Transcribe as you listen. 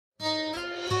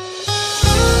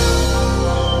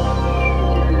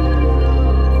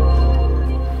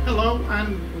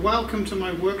welcome to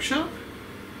my workshop.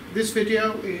 This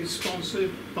video is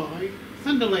sponsored by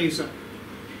Thunder Laser.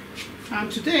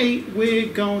 And today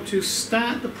we're going to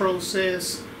start the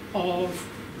process of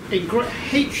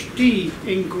HD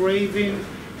engraving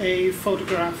a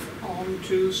photograph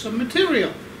onto some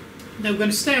material. Now we're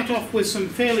going to start off with some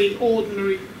fairly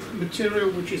ordinary material,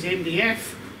 which is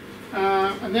MDF,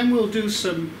 and then we'll do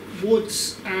some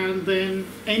woods and then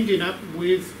ending up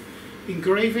with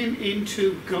engraving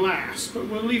into glass, but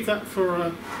we'll leave that for a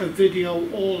video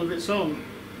all of its own.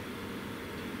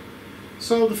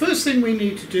 So the first thing we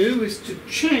need to do is to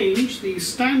change the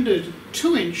standard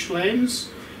 2-inch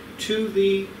lens to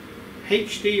the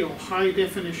HD or high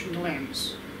definition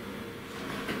lens.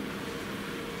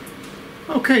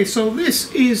 Okay, so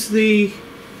this is the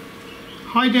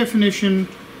high definition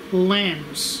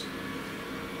lens.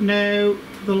 Now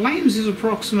the lens is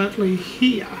approximately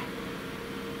here.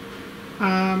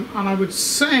 And I would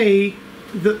say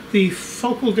that the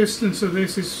focal distance of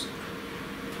this is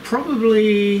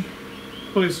probably,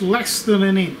 well, it's less than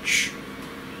an inch.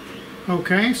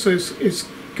 Okay, so it's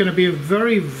going to be a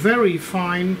very, very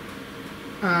fine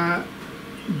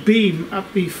beam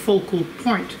at the focal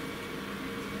point.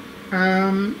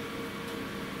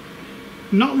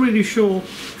 Not really sure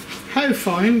how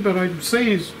fine, but I'm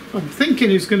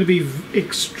thinking it's going to be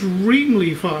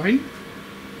extremely fine.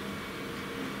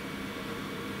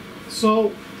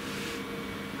 So,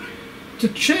 to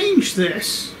change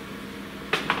this,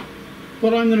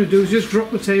 what I'm going to do is just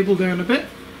drop the table down a bit.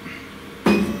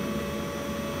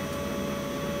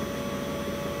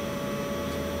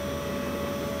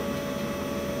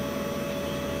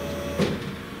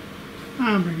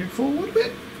 And bring it forward a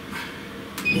bit.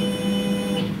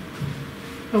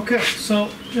 Okay, so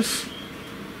just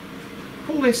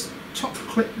pull this top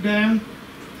clip down.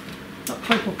 That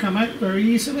clip will come out very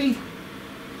easily.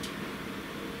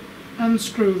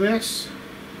 Unscrew this,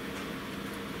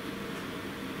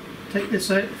 take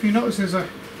this out. If you notice there's a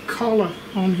collar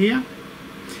on here,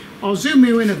 I'll zoom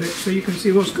you in a bit so you can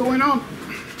see what's going on.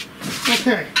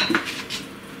 Okay,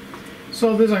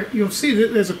 so you'll see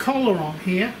that there's a collar on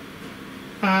here,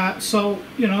 so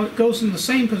you know it goes in the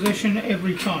same position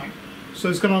every time,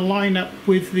 so it's going to line up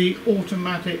with the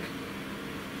automatic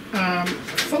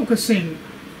focusing.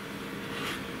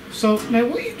 So now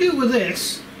what you do with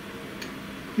this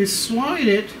is slide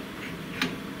it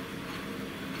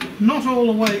not all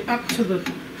the way up to the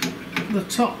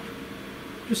top,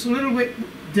 just a little bit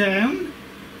down,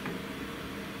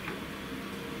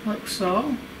 like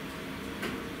so.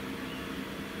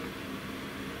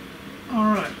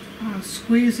 Alright, I'll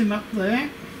squeeze him up there,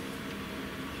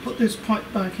 put this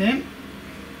pipe back in.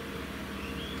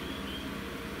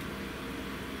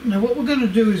 Now what we're going to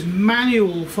do is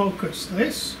manual focus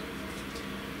this.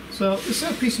 So this is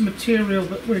a piece of material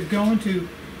that we're going to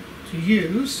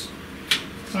use.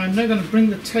 So I'm now going to bring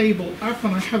the table up,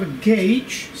 and I have a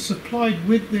gauge supplied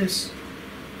with this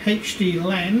HD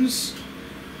lens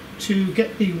to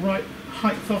get the right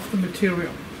height of the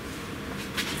material.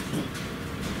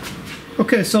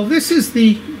 Okay, so this is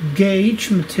the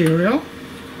gauge material.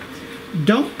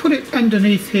 Don't put it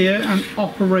underneath here and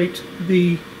operate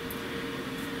the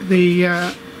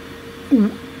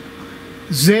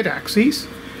Z-axis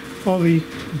or the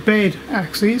bed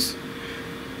axis.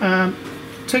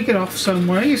 Take it off some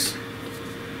ways,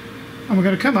 and we're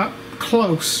going to come up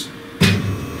close.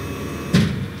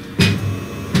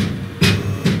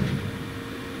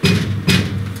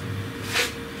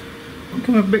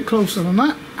 Come up a bit closer than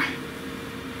that.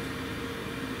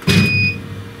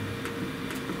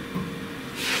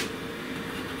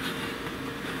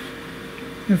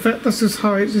 In fact, this is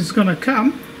how it is going to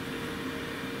come.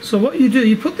 So what you do,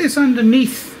 you put this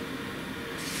underneath,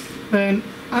 then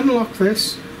unlock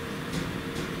this,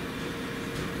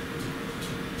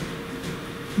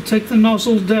 and take the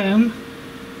nozzle down,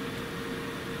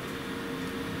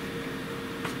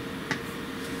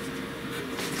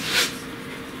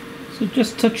 so it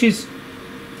just touches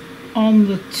on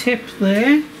the tip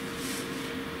there.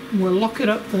 We'll lock it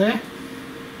up there.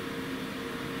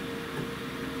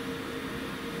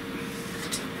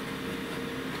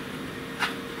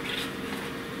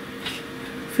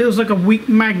 Feels like a weak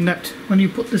magnet when you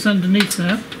put this underneath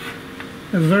there.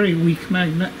 A very weak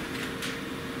magnet.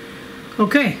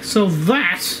 Okay, so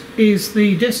that is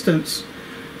the distance.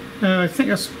 I think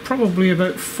that's probably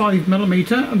about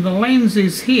 5mm, and the lens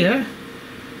is here.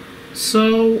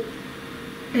 So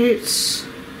it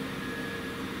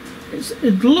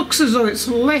looks as though it's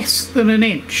less than an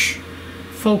inch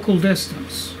focal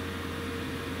distance.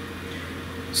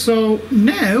 So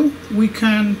now we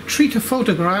can treat a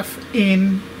photograph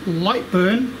in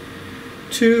Lightburn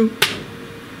to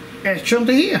etch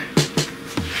onto here.